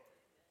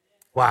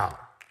 Wow.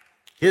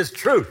 His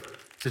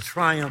truth to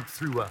triumph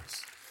through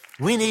us.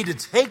 We need to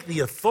take the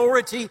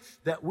authority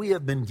that we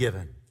have been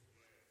given.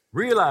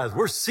 Realize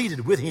we're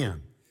seated with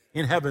him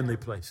in heavenly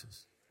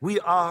places. We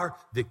are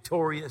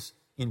victorious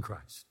in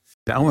Christ.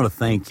 I want to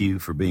thank you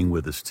for being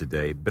with us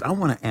today, but I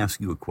want to ask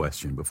you a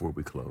question before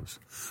we close.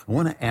 I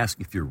want to ask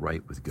if you're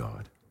right with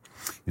God.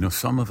 You know,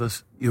 some of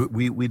us,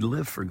 we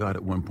lived for God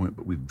at one point,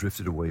 but we've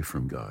drifted away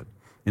from God.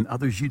 And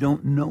others, you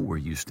don't know where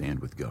you stand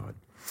with God.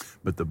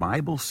 But the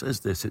Bible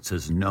says this. It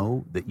says,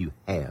 know that you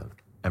have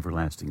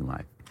everlasting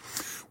life.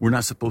 We're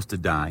not supposed to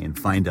die and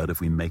find out if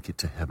we make it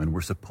to heaven.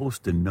 We're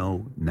supposed to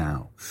know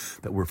now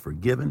that we're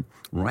forgiven,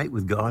 right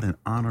with God, and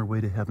on our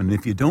way to heaven. And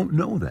if you don't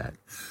know that,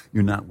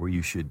 you're not where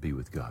you should be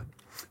with God.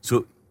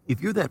 So if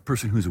you're that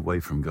person who's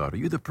away from God, or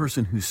you're the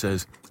person who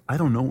says, I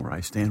don't know where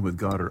I stand with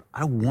God, or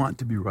I want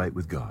to be right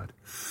with God,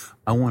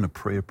 I want to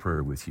pray a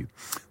prayer with you.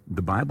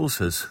 The Bible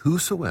says,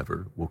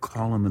 whosoever will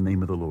call on the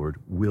name of the Lord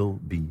will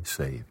be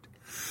saved.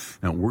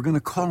 Now, we're going to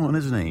call on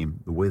his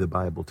name the way the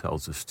Bible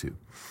tells us to.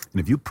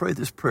 And if you pray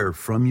this prayer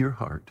from your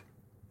heart,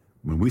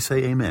 when we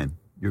say amen,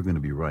 you're going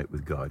to be right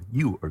with God.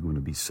 You are going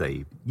to be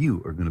saved.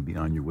 You are going to be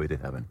on your way to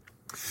heaven.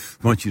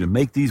 I want you to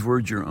make these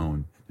words your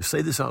own. Just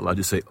say this out loud.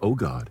 Just say, oh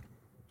God,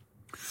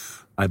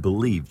 I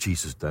believe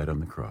Jesus died on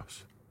the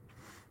cross.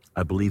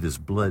 I believe his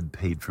blood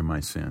paid for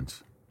my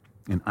sins.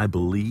 And I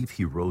believe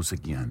he rose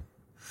again.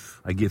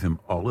 I give him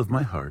all of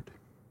my heart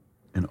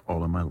and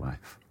all of my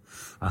life.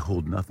 I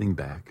hold nothing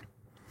back.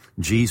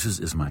 Jesus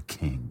is my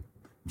King.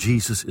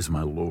 Jesus is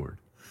my Lord.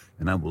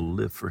 And I will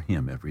live for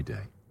him every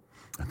day.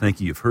 I thank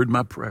you. You've heard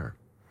my prayer,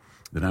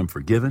 that I'm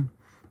forgiven,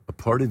 a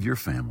part of your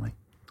family,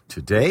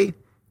 today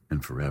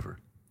and forever.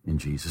 In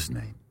Jesus'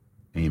 name,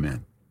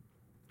 amen.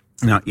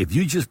 Now, if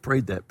you just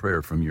prayed that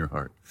prayer from your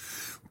heart,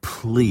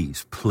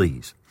 please,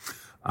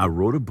 I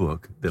wrote a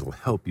book that'll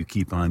help you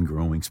keep on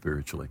growing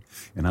spiritually.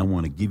 And I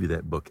want to give you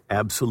that book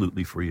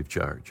absolutely free of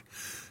charge.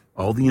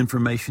 All the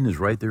information is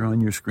right there on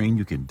your screen.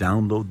 You can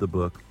download the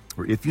book.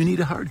 Or if you need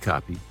a hard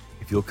copy,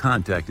 if you'll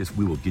contact us,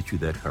 we will get you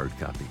that hard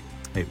copy.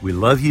 Hey, we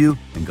love you,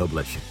 and God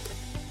bless you.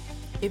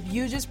 If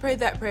you just prayed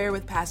that prayer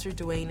with Pastor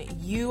Dwayne,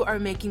 you are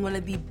making one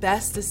of the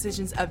best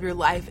decisions of your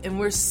life, and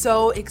we're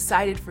so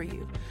excited for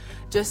you.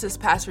 Just as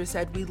Pastor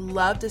said, we'd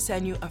love to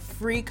send you a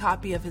free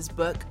copy of his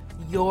book,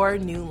 Your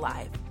New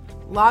Life.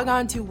 Log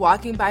on to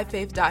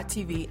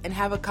walkingbyfaith.tv and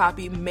have a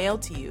copy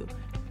mailed to you.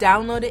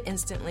 Download it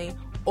instantly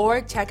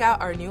or check out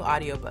our new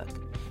audiobook.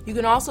 You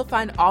can also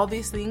find all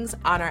these things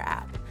on our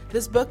app.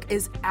 This book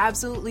is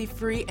absolutely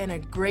free and a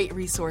great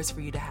resource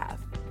for you to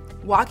have.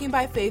 Walking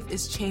by Faith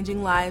is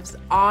changing lives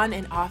on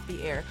and off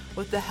the air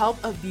with the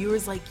help of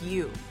viewers like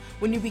you.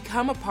 When you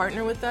become a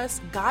partner with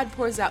us, God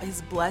pours out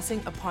his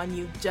blessing upon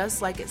you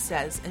just like it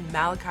says in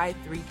Malachi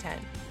 3:10.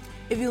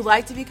 If you'd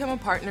like to become a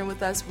partner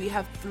with us, we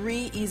have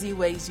 3 easy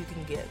ways you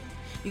can give.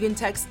 You can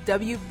text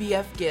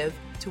WBF-GIVE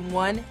to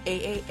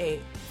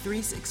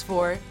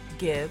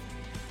 1-888-364-GIVE.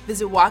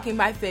 Visit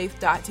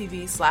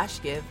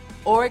walkingbyfaith.tv/give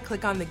or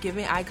click on the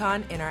giving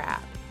icon in our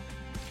app.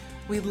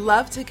 We'd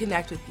love to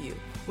connect with you.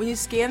 When you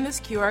scan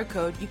this QR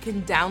code, you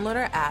can download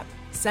our app,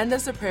 send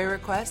us a prayer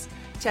request,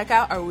 check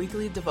out our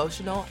weekly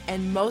devotional,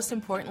 and most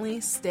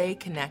importantly, stay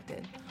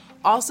connected.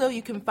 Also,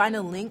 you can find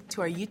a link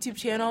to our YouTube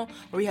channel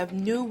where we have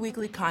new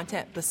weekly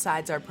content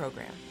besides our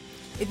program.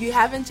 If you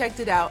haven't checked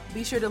it out,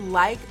 be sure to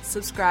like,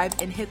 subscribe,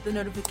 and hit the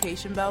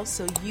notification bell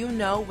so you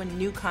know when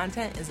new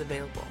content is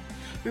available.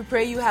 We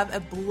pray you have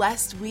a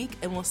blessed week,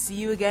 and we'll see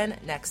you again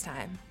next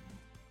time.